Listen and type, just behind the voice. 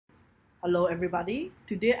Hello everybody,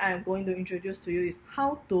 today I am going to introduce to you is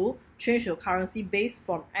how to change your currency base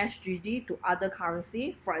from SGD to other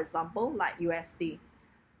currency, for example like USD.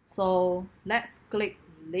 So let's click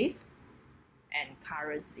list and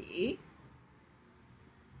currency.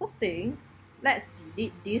 First thing, let's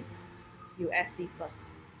delete this USD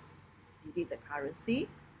first. Delete the currency,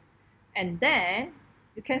 and then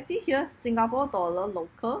you can see here Singapore dollar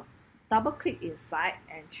local. Double click inside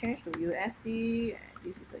and change to USD, and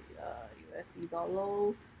this is a USD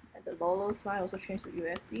dollar, and the dollar sign also change to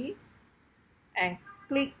USD, and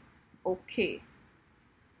click OK.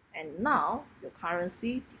 And now your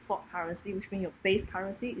currency, default currency, which means your base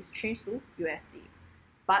currency, is changed to USD.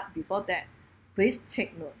 But before that, please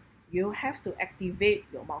take note, you have to activate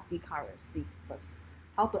your multi-currency first.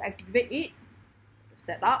 How to activate it?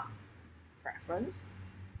 Set up, preference,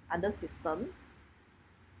 under system,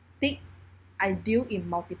 tick ideal in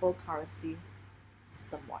multiple currency,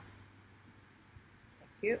 system 1.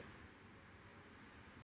 Thank you.